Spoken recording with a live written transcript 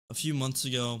A few months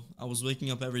ago, I was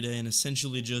waking up every day and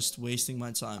essentially just wasting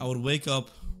my time. I would wake up,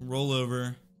 roll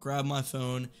over, grab my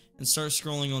phone, and start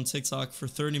scrolling on TikTok for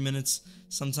 30 minutes,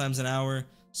 sometimes an hour,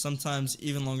 sometimes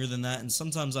even longer than that, and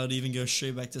sometimes I would even go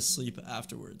straight back to sleep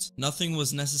afterwards. Nothing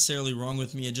was necessarily wrong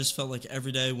with me. It just felt like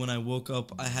every day when I woke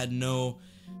up, I had no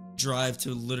drive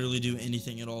to literally do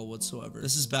anything at all whatsoever.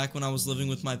 This is back when I was living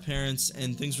with my parents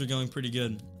and things were going pretty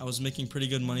good. I was making pretty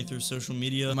good money through social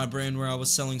media. My brand where I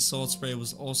was selling salt spray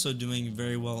was also doing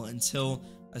very well until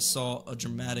I saw a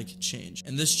dramatic change.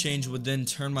 And this change would then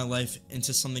turn my life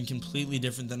into something completely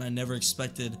different than I never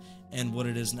expected and what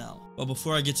it is now. But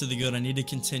before I get to the good, I need to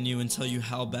continue and tell you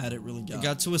how bad it really got. It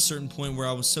got to a certain point where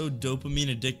I was so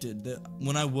dopamine addicted that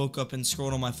when I woke up and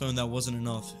scrolled on my phone, that wasn't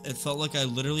enough. It felt like I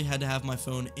literally had to have my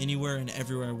phone anywhere and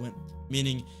everywhere I went.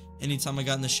 Meaning, anytime I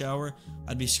got in the shower,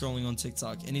 I'd be scrolling on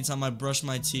TikTok. Anytime I brushed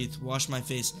my teeth, washed my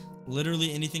face,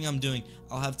 literally anything I'm doing,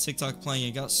 I'll have TikTok playing.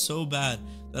 It got so bad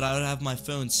that I would have my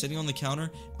phone sitting on the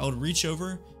counter. I would reach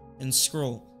over and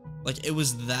scroll. Like, it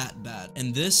was that bad.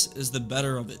 And this is the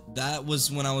better of it. That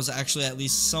was when I was actually at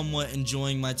least somewhat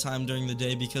enjoying my time during the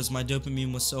day because my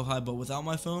dopamine was so high. But without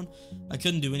my phone, I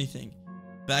couldn't do anything.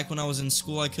 Back when I was in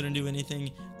school, I couldn't do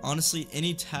anything. Honestly,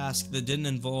 any task that didn't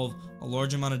involve a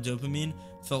large amount of dopamine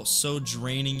felt so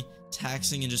draining,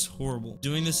 taxing, and just horrible.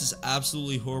 Doing this is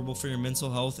absolutely horrible for your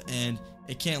mental health, and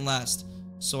it can't last.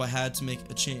 So I had to make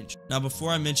a change. Now, before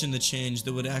I mention the change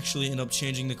that would actually end up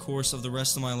changing the course of the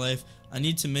rest of my life, I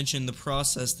need to mention the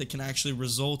process that can actually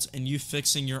result in you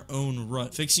fixing your own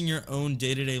rut, fixing your own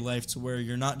day-to-day life to where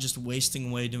you're not just wasting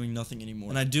away doing nothing anymore.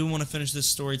 And I do want to finish this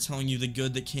story telling you the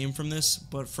good that came from this,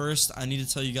 but first I need to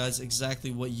tell you guys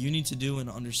exactly what you need to do and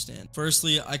understand.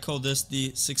 Firstly, I call this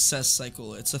the success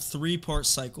cycle. It's a 3-part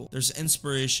cycle. There's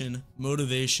inspiration,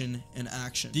 motivation, and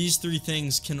action. These 3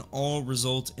 things can all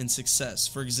result in success.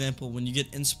 For example, when you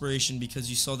get inspiration because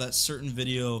you saw that certain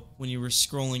video when you were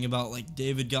scrolling about like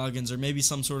David Goggins or maybe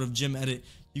some sort of gym edit,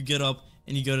 you get up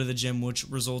and you go to the gym, which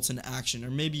results in action.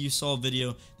 Or maybe you saw a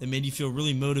video that made you feel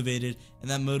really motivated, and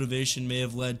that motivation may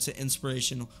have led to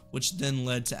inspiration, which then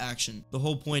led to action. The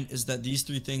whole point is that these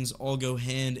 3 things all go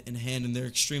hand in hand, and they're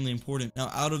extremely important. Now,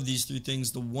 out of these 3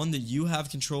 things, the one that you have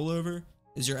control over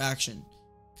is your action.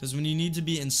 Because when you need to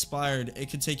be inspired, it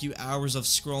could take you hours of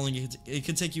scrolling, it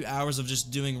could take you hours of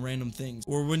just doing random things.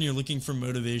 Or when you're looking for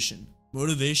motivation.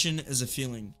 Motivation is a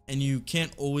feeling, and you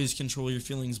can't always control your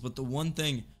feelings, but the one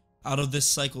thing out of this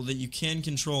cycle that you can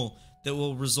control that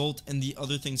will result in the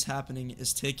other things happening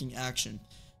is taking action.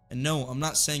 And no, I'm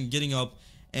not saying getting up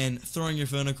and throwing your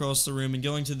phone across the room and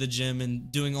going to the gym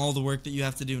and doing all the work that you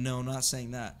have to do. No, I'm not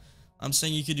saying that. I'm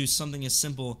saying you could do something as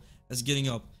simple as getting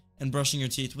up and brushing your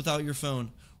teeth without your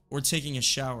phone, or taking a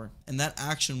shower, and that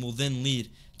action will then lead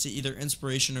to either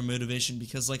inspiration or motivation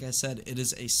because, like I said, it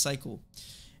is a cycle.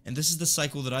 And this is the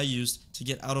cycle that I used to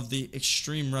get out of the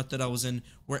extreme rut that I was in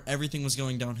where everything was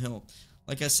going downhill.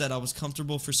 Like I said, I was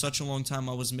comfortable for such a long time,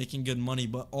 I was making good money,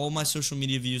 but all my social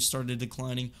media views started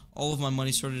declining, all of my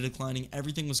money started declining,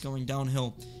 everything was going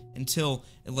downhill until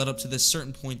it led up to this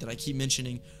certain point that I keep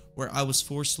mentioning where I was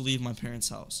forced to leave my parents'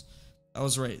 house. I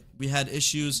was right. We had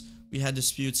issues, we had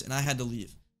disputes, and I had to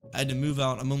leave. I had to move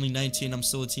out. I'm only 19, I'm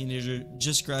still a teenager,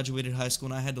 just graduated high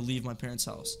school, and I had to leave my parents'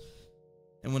 house.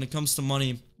 And when it comes to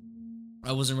money,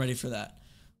 I wasn't ready for that.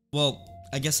 Well,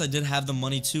 I guess I did have the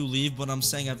money to leave, but I'm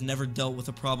saying I've never dealt with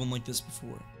a problem like this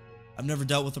before. I've never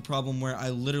dealt with a problem where I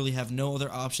literally have no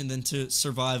other option than to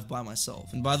survive by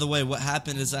myself. And by the way, what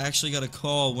happened is I actually got a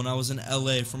call when I was in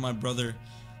LA from my brother,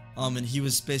 and he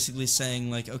was basically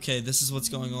saying like, okay, this is what's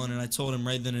going on, and I told him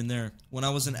right then and there. When I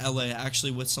was in LA,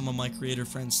 actually with some of my creator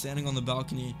friends, standing on the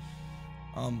balcony,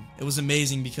 it was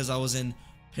amazing because I was in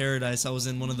paradise. I was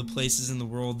in one of the places in the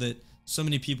world that so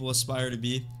many people aspire to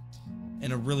be,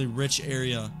 in a really rich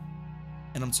area,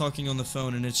 and I'm talking on the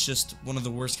phone, and it's just one of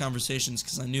the worst conversations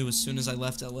because I knew as soon as I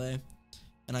left LA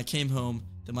and I came home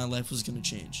that my life was going to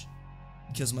change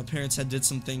because my parents had did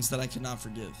some things that I could not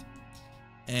forgive.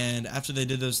 And after they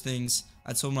did those things,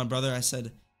 I told my brother, I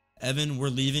said, Evan, we're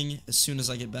leaving as soon as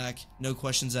I get back, no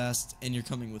questions asked, and you're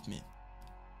coming with me.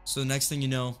 So the next thing you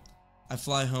know, I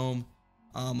fly home,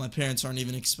 my parents aren't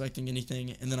even expecting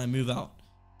anything, and then I move out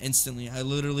instantly. I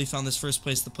literally found this first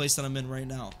place, the place that I'm in right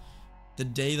now. The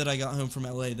day that I got home from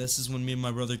LA, this is when me and my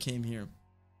brother came here.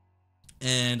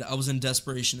 And I was in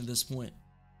desperation at this point.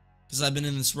 Because I've been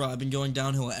in this rut, I've been going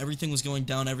downhill, everything was going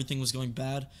down, everything was going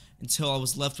bad, until I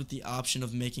was left with the option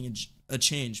of making a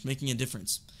change, making a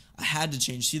difference. I had to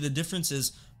change. See, the difference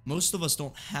is, most of us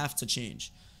don't have to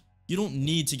change. You don't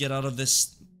need to get out of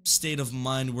this state of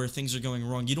mind where things are going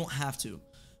wrong. You don't have to.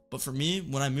 But for me,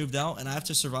 when I moved out and I have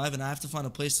to survive and I have to find a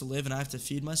place to live and I have to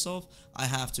feed myself, I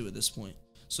have to at this point.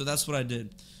 So that's what I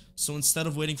did. So instead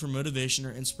of waiting for motivation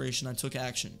or inspiration, I took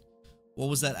action. What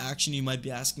was that action, you might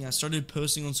be asking? I started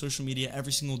posting on social media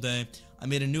every single day. I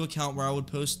made a new account where I would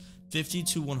post 50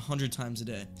 to 100 times a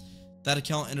day. That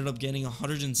account ended up gaining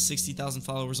 160,000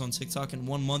 followers on TikTok in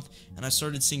 1 month, and I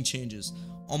started seeing changes.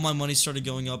 All my money started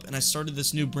going up, and I started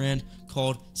this new brand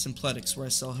called SIMPLETICS, where I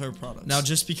sell hair products. Now,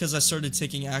 just because I started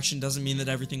taking action doesn't mean that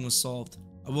everything was solved.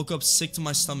 I woke up sick to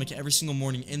my stomach every single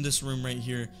morning in this room right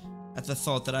here at the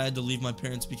thought that I had to leave my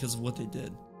parents because of what they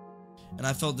did. And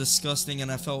I felt disgusting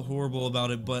and I felt horrible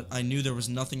about it, but I knew there was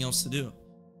nothing else to do.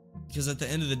 Because at the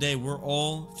end of the day, we're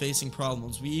all facing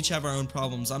problems. We each have our own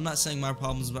problems. I'm not saying my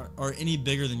problems are any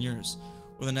bigger than yours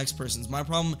or the next person's. My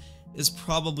problem is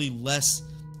probably less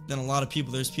than a lot of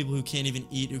people. There's people who can't even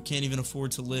eat, who can't even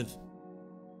afford to live.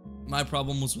 My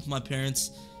problem was with my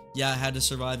parents. Yeah, I had to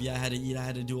survive. Yeah, I had to eat. I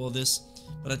had to do all this.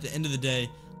 But at the end of the day,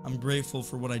 I'm grateful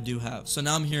for what I do have. So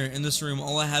now I'm here in this room.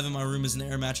 All I have in my room is an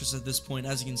air mattress at this point.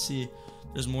 As you can see,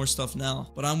 there's more stuff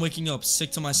now. But I'm waking up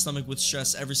sick to my stomach with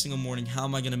stress every single morning. How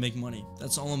am I going to make money?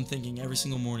 That's all I'm thinking every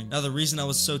single morning. Now, the reason I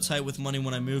was so tight with money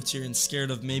when I moved here and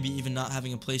scared of maybe even not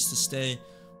having a place to stay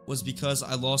was because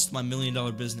I lost my $1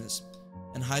 million business.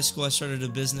 In high school, I started a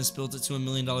business, built it to $1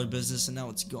 million business, and now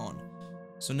it's gone.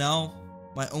 So now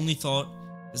my only thought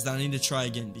is that I need to try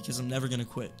again because I'm never going to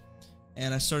quit.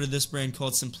 And I started this brand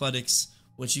called SIMPLETICS,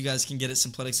 which you guys can get at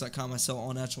SIMPLETICS.com. I sell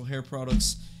all natural hair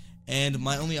products. And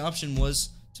my only option was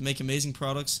to make amazing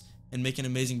products and make an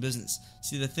amazing business.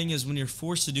 See, the thing is, when you're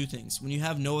forced to do things, when you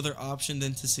have no other option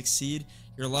than to succeed,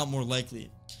 you're a lot more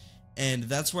likely. And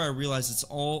that's where I realized it's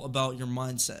all about your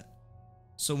mindset.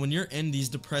 So when you're in these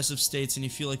depressive states and you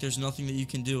feel like there's nothing that you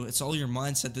can do, it's all your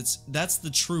mindset. That's the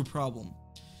true problem.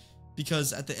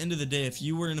 Because at the end of the day, if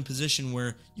you were in a position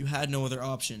where you had no other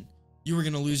option, you were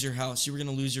going to lose your house, you were going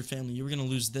to lose your family, you were going to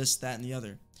lose this, that, and the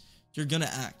other. You're going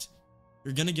to act.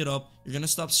 You're going to get up, you're going to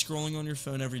stop scrolling on your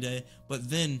phone every day, but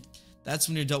then that's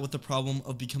when you're dealt with the problem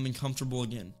of becoming comfortable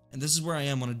again. And this is where I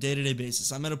am on a day-to-day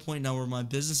basis. I'm at a point now where my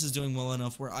business is doing well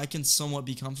enough where I can somewhat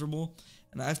be comfortable,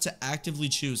 and I have to actively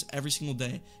choose every single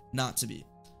day not to be.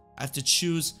 I have to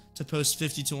choose to post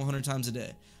 50 to 100 times a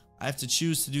day. I have to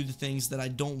choose to do the things that I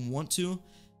don't want to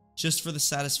just for the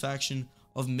satisfaction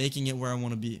of making it where I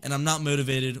want to be. And I'm not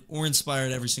motivated or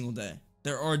inspired every single day.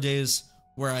 There are days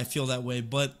where I feel that way,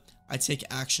 but I take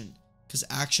action, because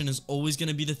action is always going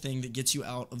to be the thing that gets you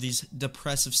out of these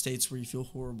depressive states where you feel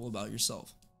horrible about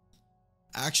yourself.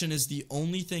 Action is the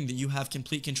only thing that you have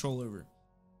complete control over.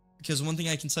 Because one thing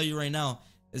I can tell you right now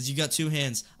is you got two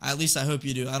hands. At least I hope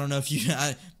you do. I don't know if you,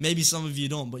 maybe some of you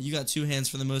don't, but you got two hands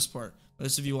for the most part.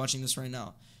 Most of you watching this right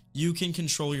now. You can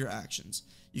control your actions.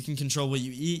 You can control what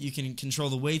you eat. You can control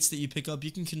the weights that you pick up.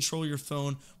 You can control your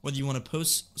phone, whether you want to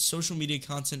post social media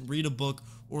content, read a book,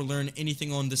 or learn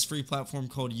anything on this free platform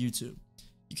called YouTube.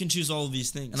 You can choose all of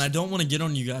these things. And I don't want to get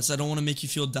on you guys. I don't want to make you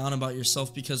feel down about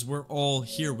yourself because we're all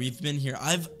here. We've been here.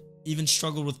 I've even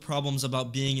struggled with problems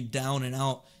about being down and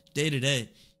out day to day.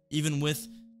 Even with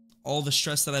all the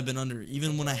stress that I've been under.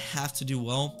 Even when I have to do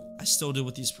well, I still deal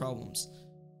with these problems.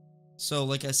 So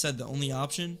like I said, the only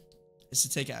option is to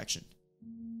take action.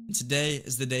 And today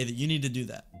is the day that you need to do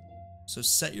that. So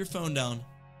set your phone down,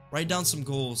 write down some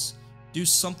goals, do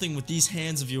something with these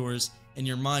hands of yours and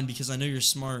your mind, because I know you're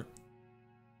smart.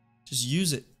 Just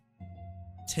use it.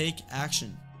 Take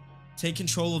action. Take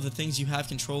control of the things you have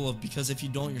control of, because if you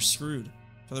don't, you're screwed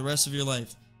for the rest of your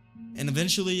life. And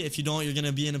eventually, if you don't, you're going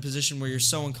to be in a position where you're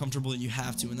so uncomfortable that you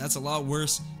have to. And that's a lot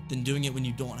worse than doing it when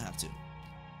you don't have to.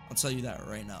 I'll tell you that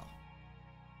right now.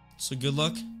 So good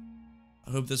luck.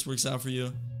 I hope this works out for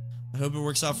you. I hope it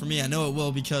works out for me. I know it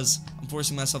will, because I'm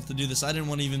forcing myself to do this. I didn't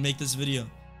want to even make this video,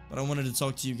 but I wanted to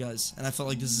talk to you guys. And I felt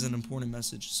like this is an important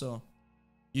message. So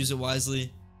use it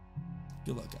wisely.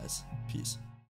 Good luck, guys. Peace.